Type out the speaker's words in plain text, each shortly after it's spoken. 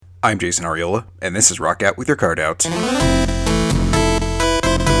I'm Jason Ariola, and this is Rock Out with your card out.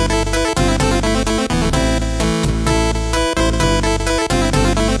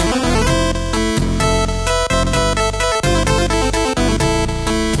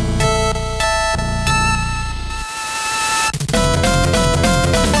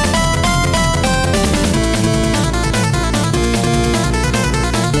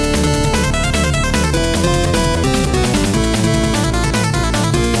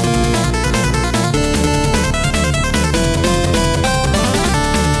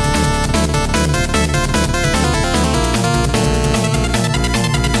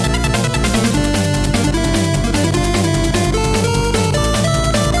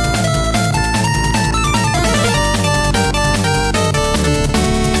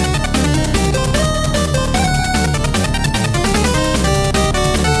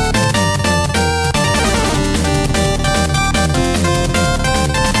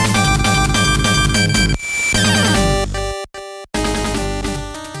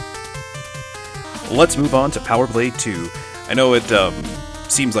 Let's move on to Power Blade 2. I know it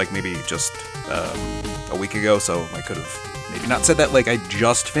seems like maybe just a week ago, so I could have maybe not said that like I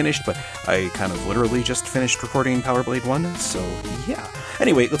just finished, but I kind of literally just finished recording Power Blade 1, so yeah.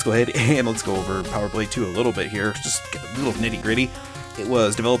 Anyway, let's go ahead and let's go over Power Blade 2 a little bit here, just get a little nitty-gritty. It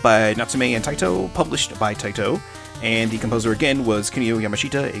was developed by Natsume and Taito, published by Taito, and the composer again was Kunio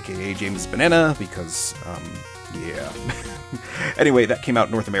Yamashita, aka James Banana, because, yeah. Anyway, that came out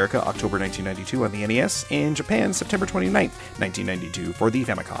in North America October 1992 on the NES, and Japan September 29th, 1992 for the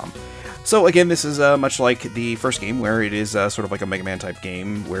Famicom. So again, this is much like the first game, where it is sort of like a Mega Man type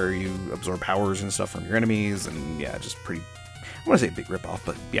game, where you absorb powers and stuff from your enemies, and yeah, just pretty, I want to say a big ripoff,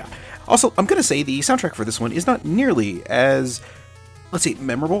 but yeah. Also, I'm going to say the soundtrack for this one is not nearly as, let's see,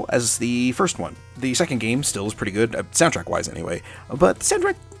 memorable as the first one. The second game still is pretty good, soundtrack-wise anyway, but the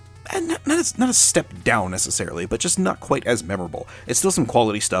soundtrack, not a step down necessarily, but just not quite as memorable. It's still some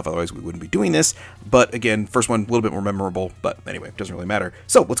quality stuff, otherwise we wouldn't be doing this, but again, first one a little bit more memorable, but anyway, it doesn't really matter.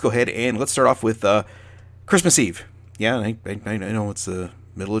 So let's go ahead and let's start off with Christmas Eve. Yeah, I know it's the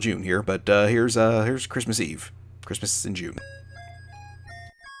middle of June here, but here's Christmas Eve. Christmas in June.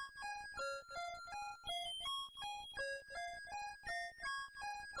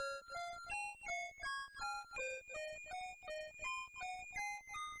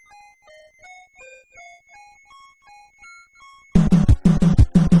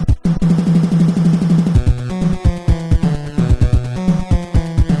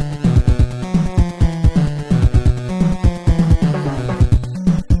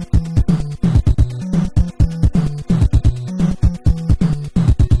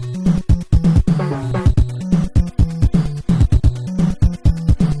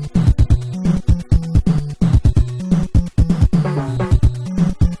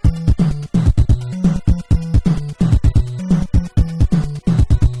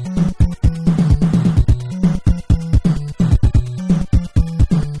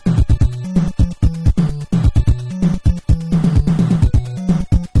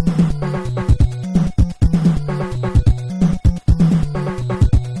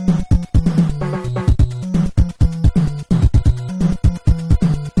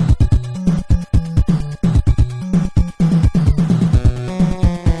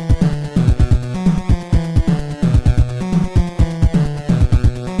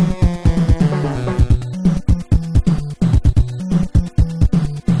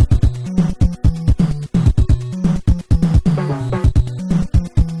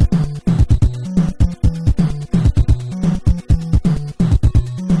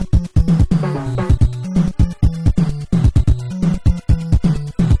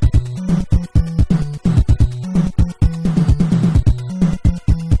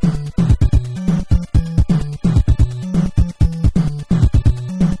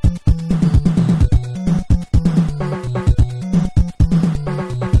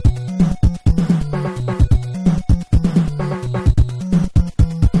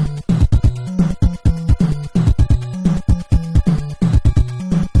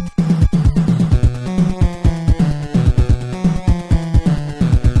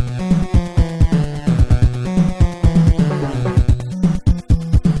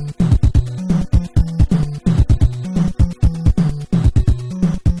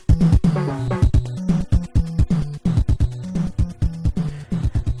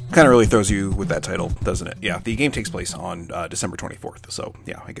 Kind of really throws you with that title, doesn't it? Yeah, the game takes place on December 24th, so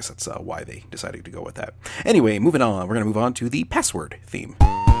yeah, I guess that's why they decided to go with that. Anyway, moving on, we're going to move on to the password theme.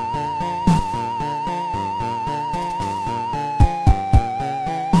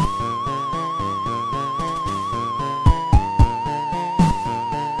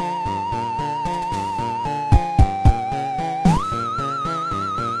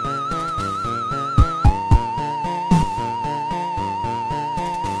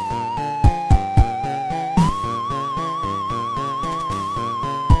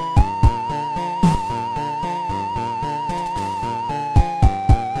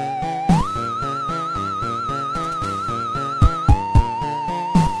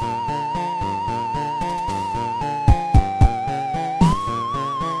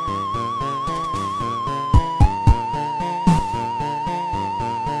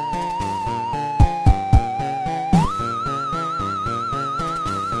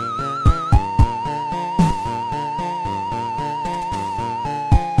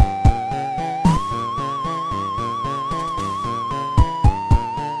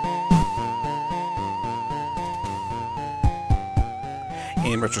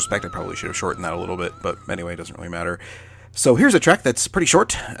 in retrospect, I probably should have shortened that a little bit, but anyway, it doesn't really matter. So here's a track that's pretty short,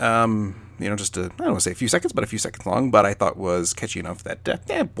 just I don't want to say a few seconds, but a few seconds long, but I thought was catchy enough that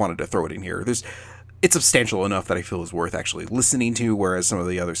I wanted to throw it in here. It's substantial enough that I feel is worth actually listening to, whereas some of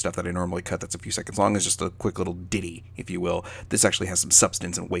the other stuff that I normally cut that's a few seconds long is just a quick little ditty, if you will. This actually has some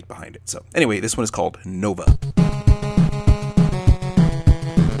substance and weight behind it. So anyway, this one is called Nova.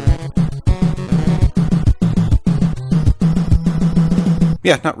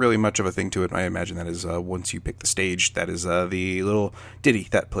 Yeah, not really much of a thing to it. I imagine that is once you pick the stage, that is the little ditty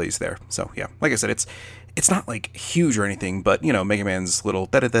that plays there. So yeah, like I said, it's not like huge or anything, but Mega Man's little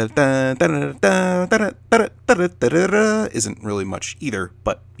isn't really much either.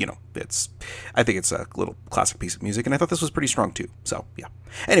 But I think it's a little classic piece of music, and I thought this was pretty strong too. So yeah.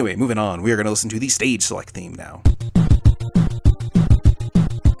 Anyway, moving on, we are going to listen to the stage select theme now.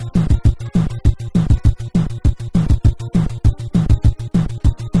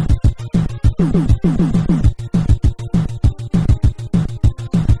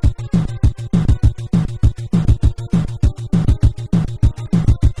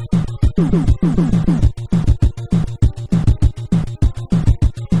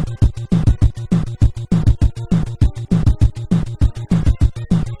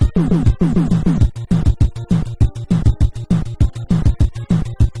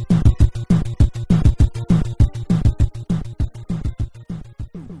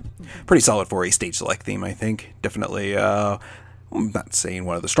 Pretty solid for a stage select theme, I think. Definitely, I'm not saying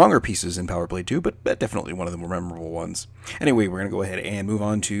one of the stronger pieces in Power Blade 2, but definitely one of the more memorable ones. Anyway, we're going to go ahead and move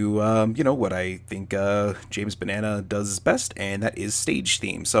on to, what I think James Banana does best, and that is stage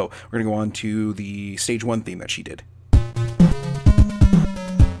theme. So we're going to go on to the stage 1 theme that she did.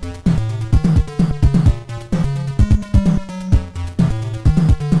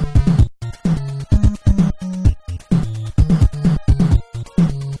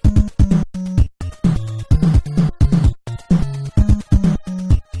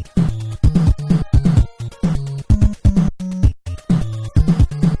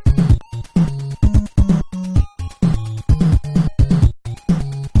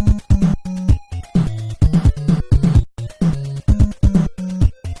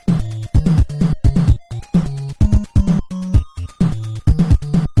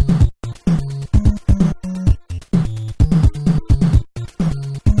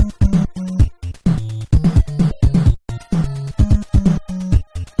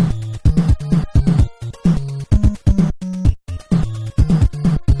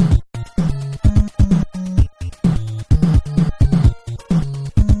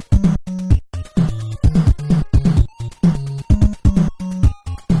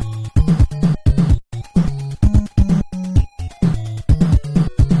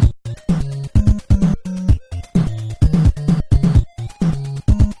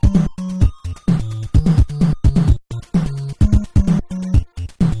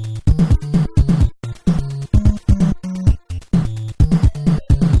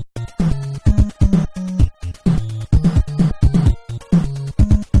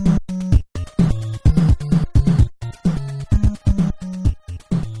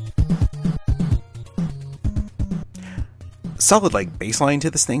 Solid bass line to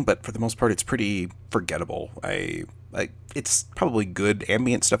this thing, but for the most part it's pretty forgettable. It's probably good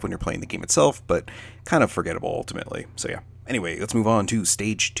ambient stuff when you're playing the game itself, but kind of forgettable ultimately. So yeah. Anyway, let's move on to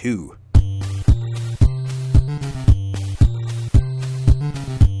stage 2.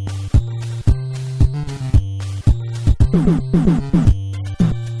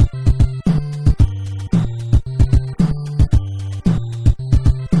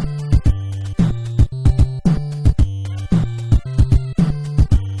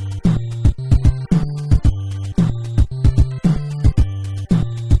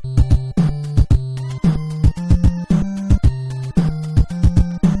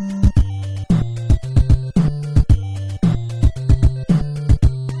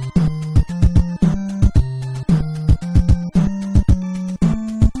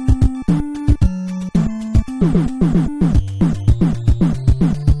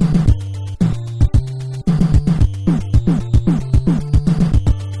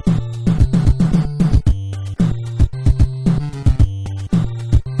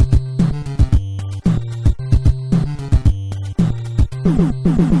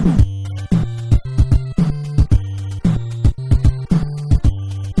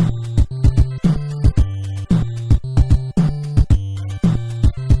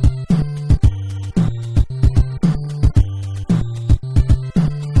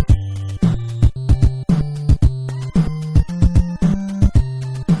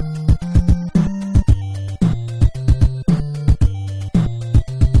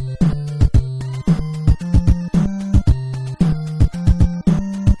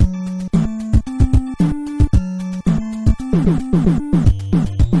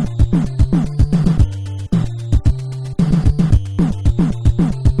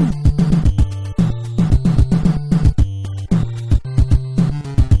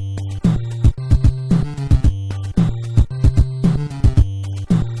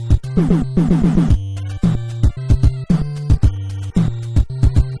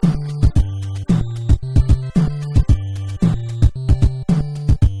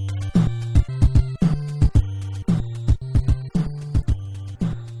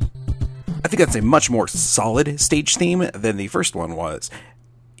 I think that's a much more solid stage theme than the first one was,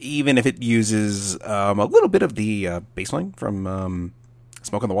 even if it uses a little bit of the bass line from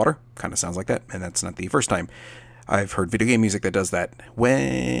Smoke on the Water. Kind of sounds like that, and that's not the first time I've heard video game music that does that.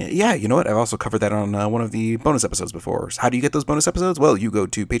 Yeah, you know what? I've also covered that on one of the bonus episodes before. So how do you get those bonus episodes? Well, you go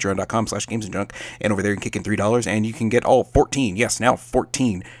to patreon.com/gamesandjunk, and over there you can kick in $3, and you can get all 14, yes, now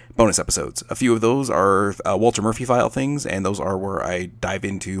 14 bonus episodes. A few of those are Walter Murphy file things, and those are where I dive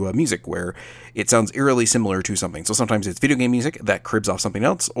into music where it sounds eerily similar to something. So sometimes it's video game music that cribs off something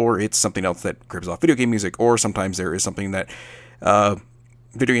else, or it's something else that cribs off video game music, or sometimes there is something that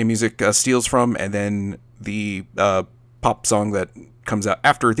video game music steals from, and then the pop song that comes out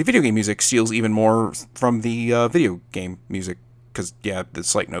after the video game music steals even more from the video game music. Because, yeah, the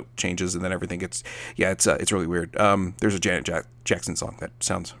slight note changes and then everything gets... Yeah, it's really weird. There's a Janet Jackson song that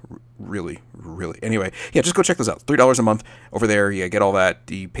sounds really... Anyway, yeah, just go check those out. $3 a month over there. You get all that.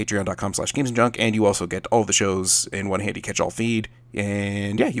 The patreon.com/gamesandjunk. And you also get all the shows in one handy catch-all feed.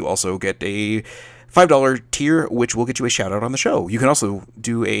 And, yeah, you also get a $5 tier, which will get you a shout-out on the show. You can also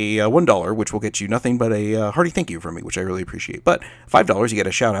do a $1, which will get you nothing but a hearty thank you from me, which I really appreciate. But $5, you get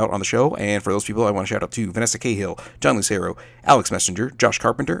a shout-out on the show, and for those people, I want to shout out to Vanessa Cahill, John Lucero, Alex Messenger, Josh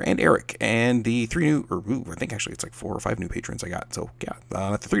Carpenter, and Eric, and the I think actually it's like 4 or 5 new patrons I got. So, yeah,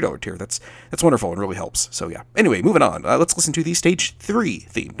 at the $3 tier, that's wonderful and really helps. So, yeah. Anyway, moving on. Let's listen to the Stage 3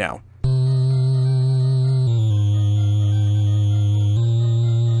 theme now.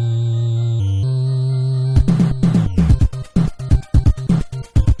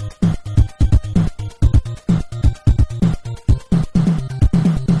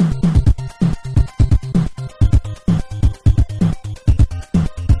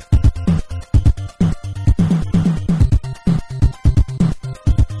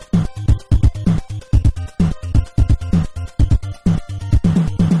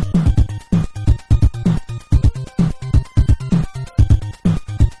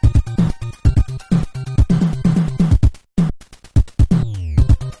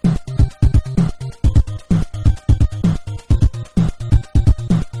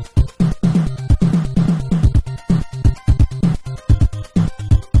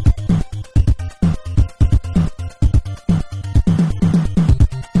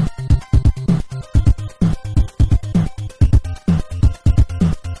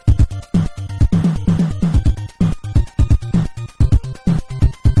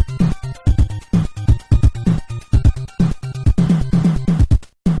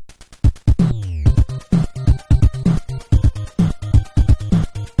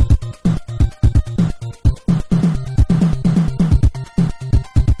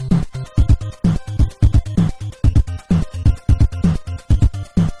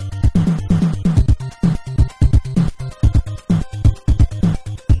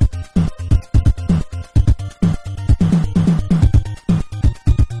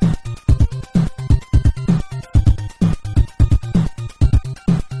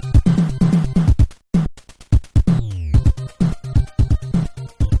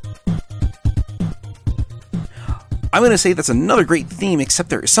 I'm going to say that's another great theme, except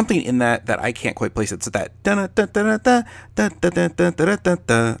there is something in that I can't quite place. It's that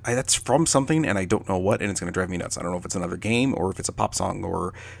that's from something, and I don't know what, and it's going to drive me nuts. I don't know if it's another game or if it's a pop song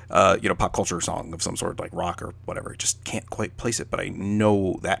or pop culture song of some sort, like rock or whatever. I just can't quite place it, but I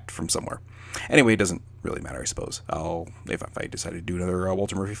know that from somewhere. Anyway, it doesn't really matter, I suppose. If I decide to do another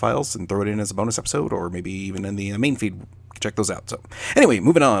Walter Murphy Files and throw it in as a bonus episode, or maybe even in the main feed, check those out. So anyway,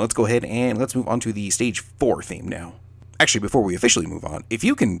 moving on. Let's go ahead and let's move on to the Stage 4 theme now. Actually, before we officially move on, if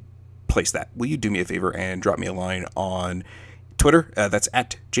you can place that, will you do me a favor and drop me a line on Twitter? That's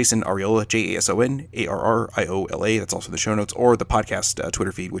at Jason Arriola, JasonArriola. That's also in the show notes, or the podcast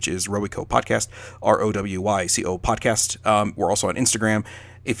Twitter feed, which is Rowyco Podcast, ROWYCO Podcast. We're also on Instagram.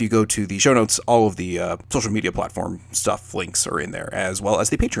 If you go to the show notes, all of the social media platform stuff links are in there, as well as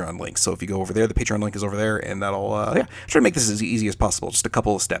the Patreon links. So if you go over there, the Patreon link is over there, and that'll try to make this as easy as possible. Just a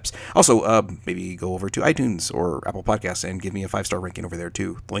couple of steps. Also, maybe go over to iTunes or Apple Podcasts and give me a 5-star ranking over there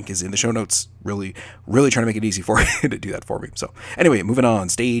too. The link is in the show notes. Really, really trying to make it easy for you to do that for me. So anyway, moving on.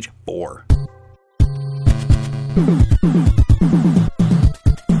 Stage 4.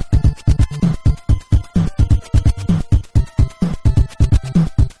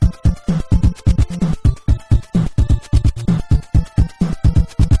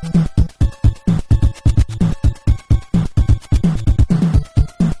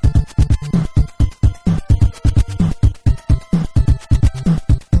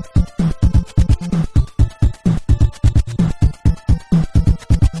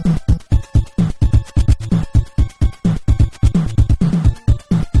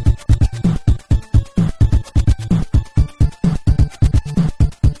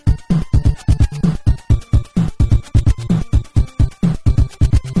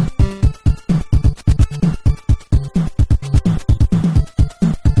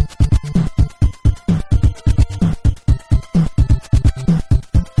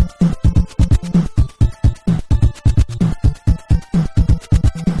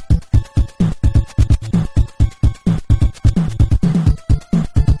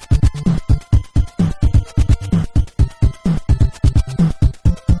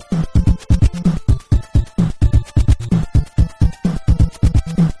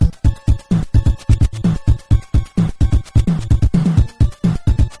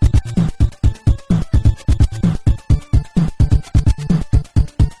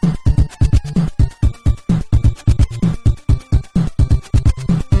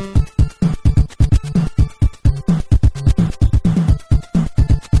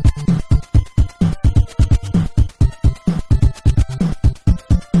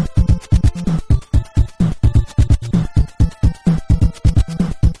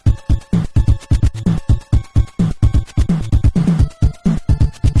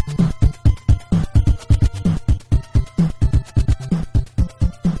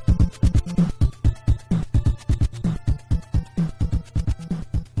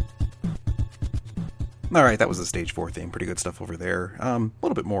 All right, that was the stage 4 theme. Pretty good stuff over there. A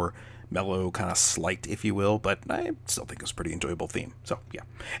little bit more mellow, kind of slight, if you will, but I still think it's a pretty enjoyable theme. So, yeah.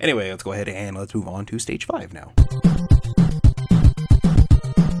 Anyway, let's go ahead and let's move on to stage 5 now.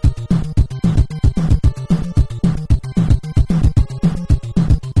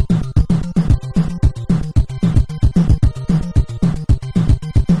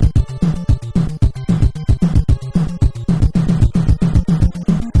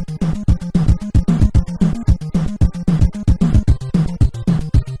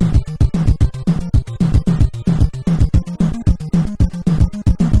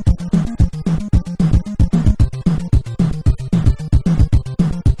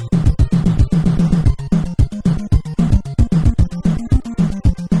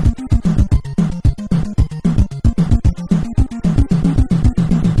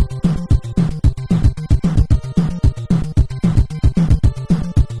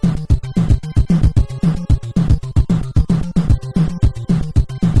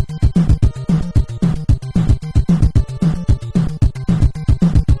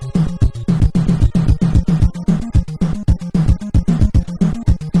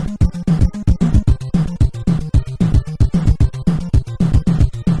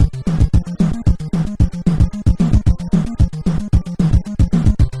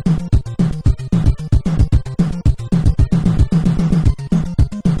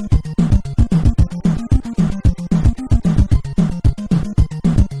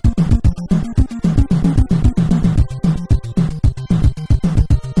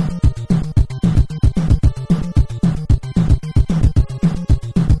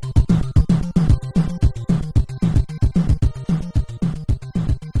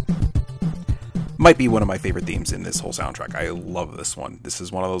 Might be one of my favorite themes in this whole soundtrack. I love this one. This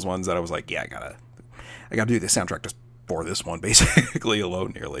is one of those ones that I was like, yeah, I gotta do this soundtrack just for this one, basically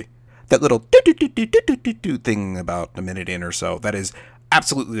alone, nearly. That little do thing about a minute in or so, that is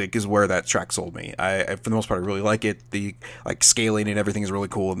absolutely like is where that track sold me. I for the most part I really like it. The like scaling and everything is really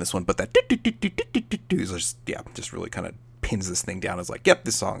cool in this one, but that is just really kind of pins this thing down. It's like, yep,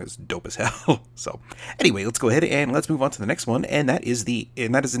 this song is dope as hell. So anyway, let's go ahead and let's move on to the next one, and that is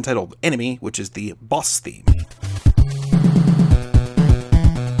entitled Enemy, which is the boss theme.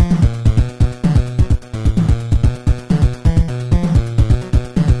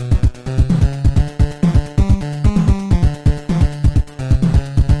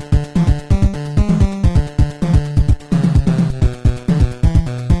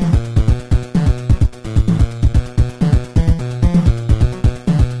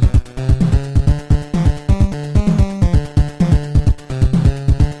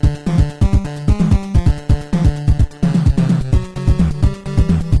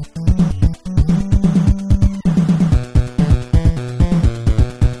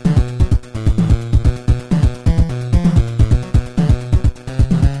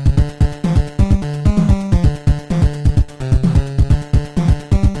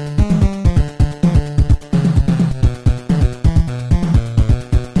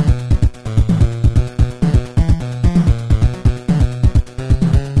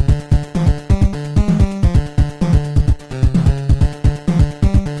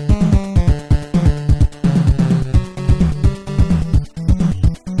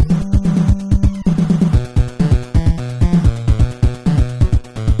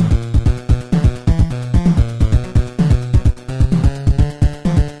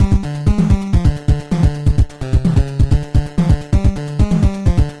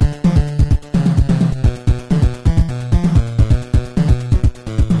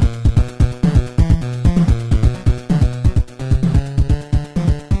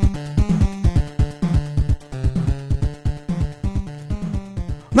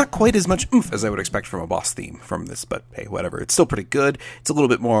 Not quite as much oomph as I would expect from a boss theme from this, but hey, whatever. It's still pretty good. It's a little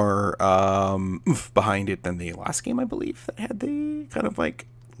bit more oomph behind it than the last game, I believe, that had the kind of like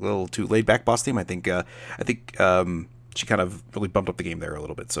a little too laid back boss theme. I think she kind of really bumped up the game there a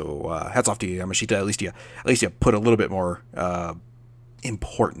little bit. So hats off to you, Yamashita. At least you put a little bit more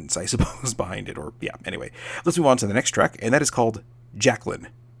importance, I suppose, behind it. Or yeah. Anyway, let's move on to the next track, and that is called Jacqueline.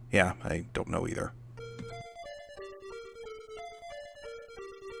 Yeah, I don't know either.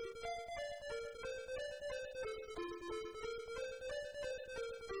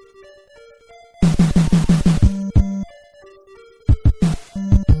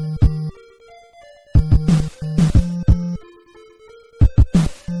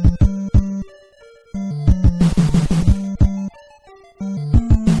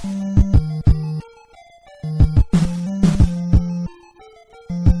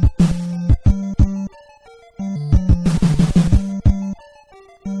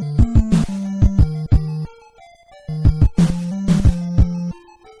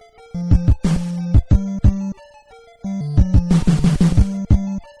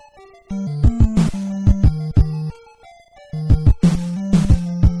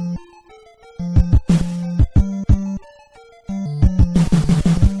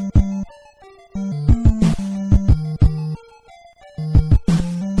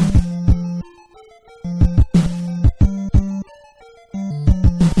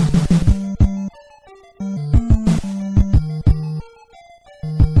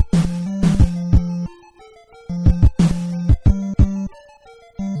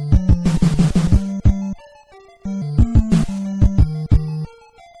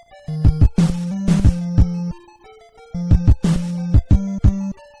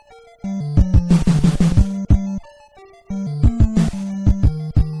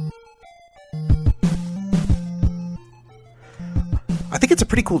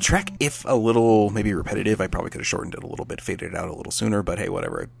 pretty cool track, if a little maybe repetitive. I probably could have shortened it a little bit, faded it out a little sooner, but hey,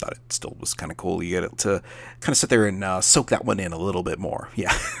 whatever. I thought it still was kind of cool. You get it to kind of sit there and soak that one in a little bit more.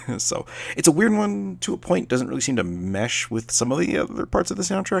 Yeah, so it's a weird one to a point. Doesn't really seem to mesh with some of the other parts of the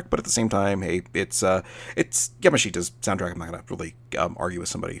soundtrack, but at the same time, hey, it's Yamashita's soundtrack. I'm not gonna really argue with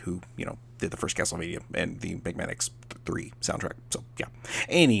somebody who did the first Castlevania and the Mega Man X3 soundtrack. So yeah.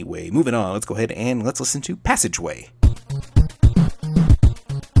 Anyway, moving on. Let's go ahead and let's listen to Passageway.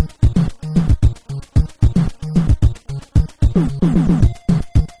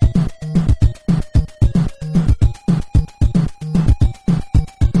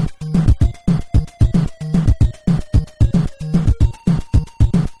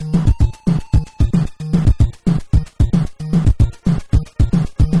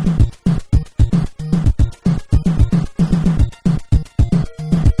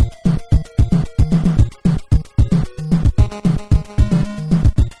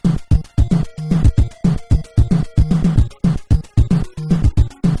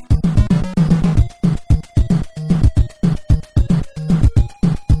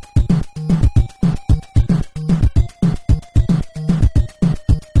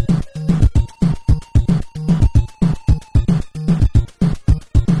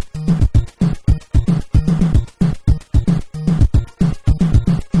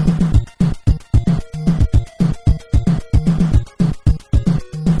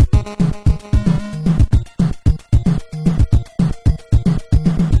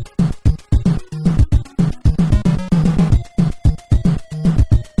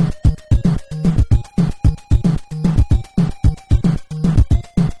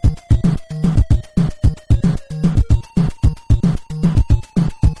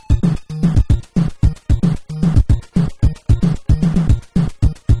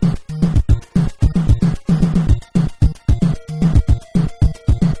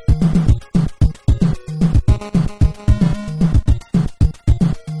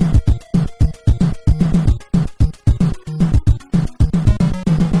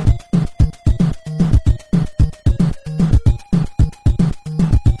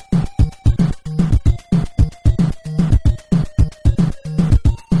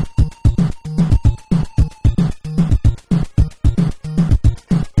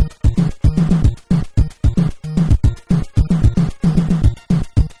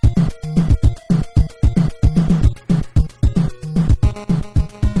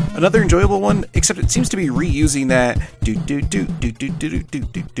 Another enjoyable one, except it seems to be reusing that do do do do do do do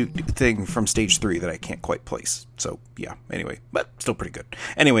do do do thing from stage 3 that I can't quite place. So yeah, anyway, but still pretty good.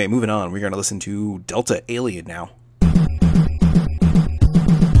 Anyway, moving on, we're going to listen to Delta Alien now.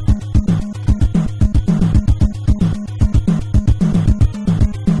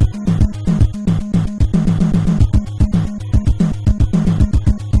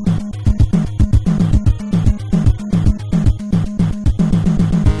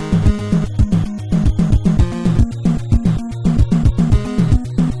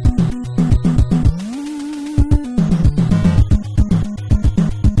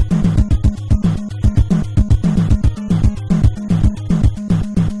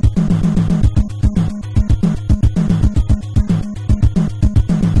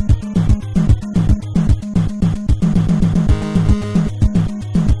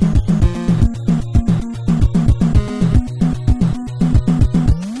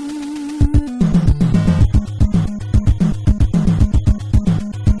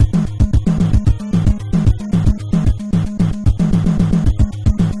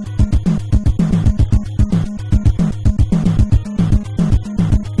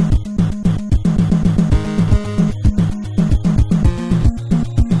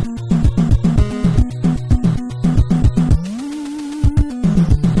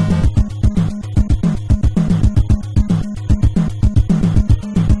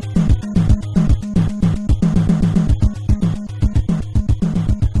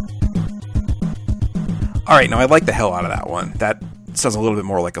 Alright, now I like the hell out of that one. That sounds a little bit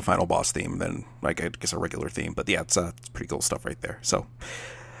more like a final boss theme than, like, I guess a regular theme. But yeah, it's pretty cool stuff right there. So,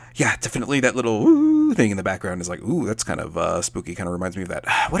 yeah, definitely that little ooh thing in the background is like, ooh, that's kind of spooky. Kind of reminds me of that,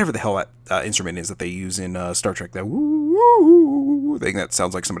 whatever the hell that instrument is that they use in Star Trek. That woo thing that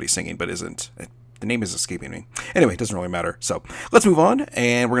sounds like somebody singing but isn't. The name is escaping me. Anyway, it doesn't really matter. So, let's move on,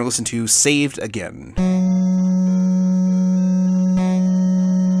 and we're going to listen to Saved Again.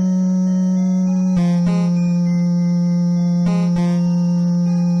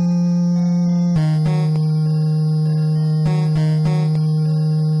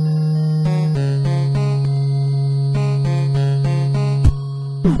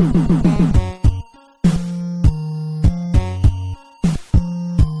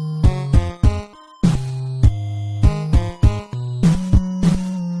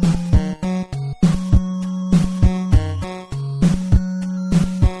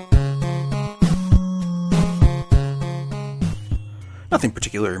 Nothing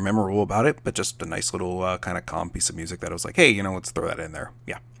particularly memorable about it, but just a nice little kind of calm piece of music that I was like, hey, let's throw that in there.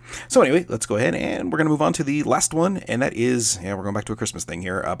 Yeah. So anyway, let's go ahead and we're going to move on to the last one, and that is, we're going back to a Christmas thing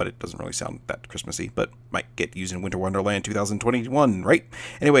here, but it doesn't really sound that Christmassy, but might get used in Winter Wonderland 2021, right?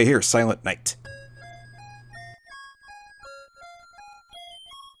 Anyway, here's Silent Night.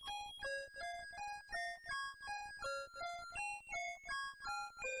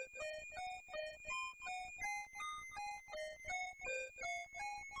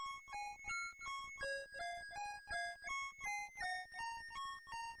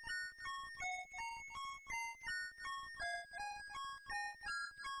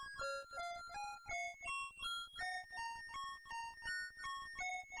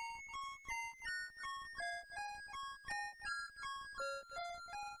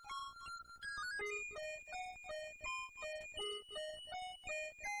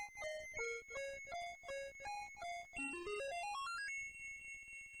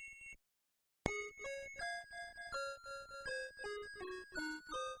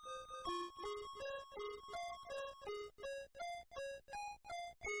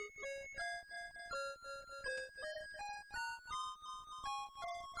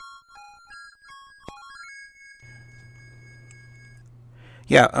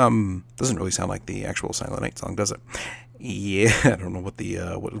 Yeah, doesn't really sound like the actual Silent Night song, does it? Yeah, I don't know what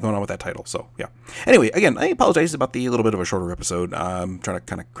was going on with that title, so yeah. Anyway, again, I apologize about the little bit of a shorter episode. I'm trying to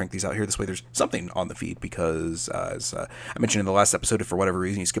kind of crank these out here. This way there's something on the feed, because as I mentioned in the last episode, if for whatever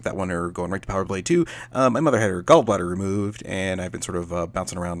reason you skip that one or going right to Power Play 2, my mother had her gallbladder removed, and I've been sort of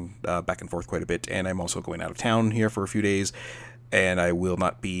bouncing around back and forth quite a bit, and I'm also going out of town here for a few days, and I will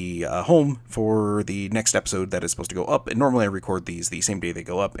not be home for the next episode that is supposed to go up. And normally I record these the same day they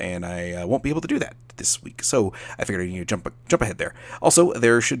go up, and I won't be able to do that this week. So I figured I need to jump ahead there. Also,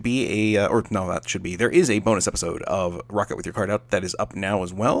 there should be there is a bonus episode of Rock Out With Your Card Out that is up now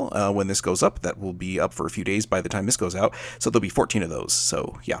as well. When this goes up, that will be up for a few days by the time this goes out. So there'll be 14 of those.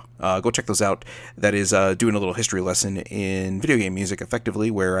 So yeah, go check those out. That is doing a little history lesson in video game music, effectively,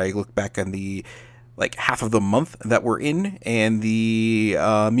 where I look back on the half of the month that we're in, and the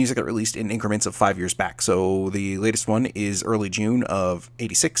music that released in increments of 5 years back. So the latest one is early June of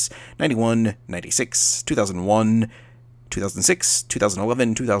 86, 91, 96, 2001, 2006,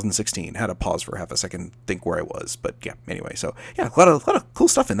 2011, 2016. Had to pause for half a second, think where I was. But yeah, anyway, so yeah, a lot of cool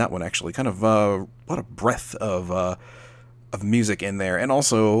stuff in that one, actually. Kind of a lot of breadth of music in there, and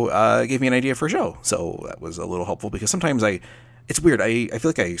also gave me an idea for a show. So that was a little helpful, because sometimes it's weird. I feel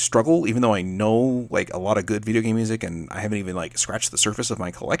like I struggle, even though I know a lot of good video game music, and I haven't even scratched the surface of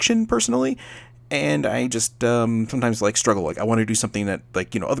my collection personally. And I just sometimes struggle. I want to do something that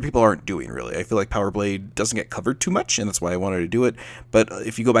other people aren't doing, really. I feel like Power Blade doesn't get covered too much, and that's why I wanted to do it. But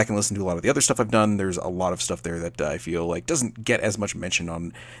if you go back and listen to a lot of the other stuff I've done, there's a lot of stuff there that I feel doesn't get as much mention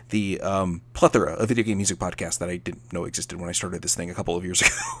on the plethora of video game music podcasts that I didn't know existed when I started this thing a couple of years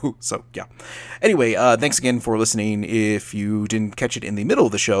ago. So yeah. Anyway, thanks again for listening. If you didn't catch it in the middle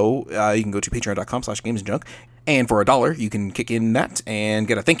of the show, you can go to patreon.com/gamesandjunk. And for $1, you can kick in that and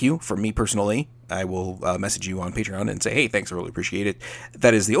get a thank you from me personally. I will message you on Patreon and say, hey, thanks, I really appreciate it.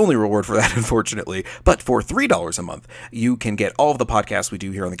 That is the only reward for that, unfortunately. But for $3 a month, you can get all of the podcasts we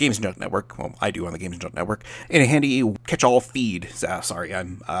do here on the Games and Junk Network. Well, I do on the Games and Junk Network, in a handy catch-all feed. Sorry,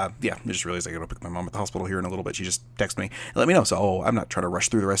 I just realized I got to pick my mom at the hospital here in a little bit. She just texted me and let me know. So I'm not trying to rush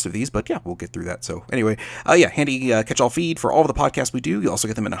through the rest of these, but yeah, we'll get through that. So anyway, handy catch-all feed for all of the podcasts we do. You also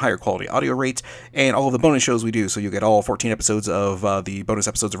get them in a higher quality audio rate, and all of the bonus shows we do. So you get all 14 episodes of the bonus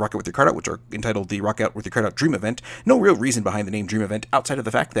episodes of Rock Out With Your Card Out, which are entitled the Rock Out With Your Card Out Dream Event. No real reason behind the name Dream Event outside of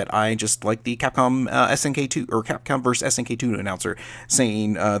the fact that I just like the Capcom SNK2 or Capcom vs SNK2 announcer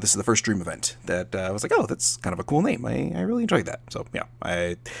saying this is the first Dream Event. That I was like, oh, that's kind of a cool name. I really enjoyed that. So yeah,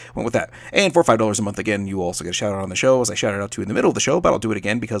 I went with that. And for $5 a month, again, you also get a shout out on the show, as I shouted out to in the middle of the show, but I'll do it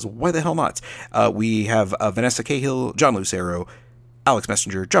again because why the hell not? We have Vanessa Cahill, John Lucero, Alex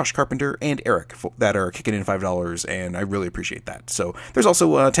Messenger, Josh Carpenter, and Eric that are kicking in $5, and I really appreciate that. So there's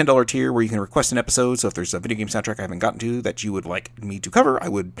also a $10 tier where you can request an episode, so if there's a video game soundtrack I haven't gotten to that you would like me to cover, I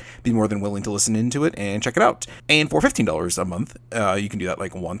would be more than willing to listen into it and check it out. And for $15 a month, you can do that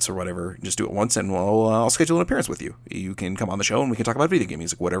once or whatever, just do it once, and I'll schedule an appearance with you. You can come on the show and we can talk about video game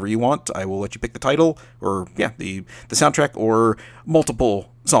music, whatever you want. I will let you pick the title, or the soundtrack, or multiple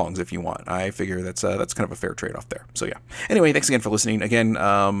songs if you want. I figure that's kind of a fair trade-off there. So yeah. Anyway, thanks again for listening. Again,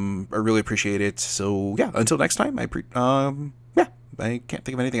 I really appreciate it. So yeah, until next time, I can't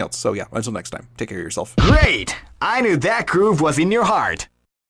think of anything else. So yeah, until next time, take care of yourself. Great! I knew that groove was in your heart.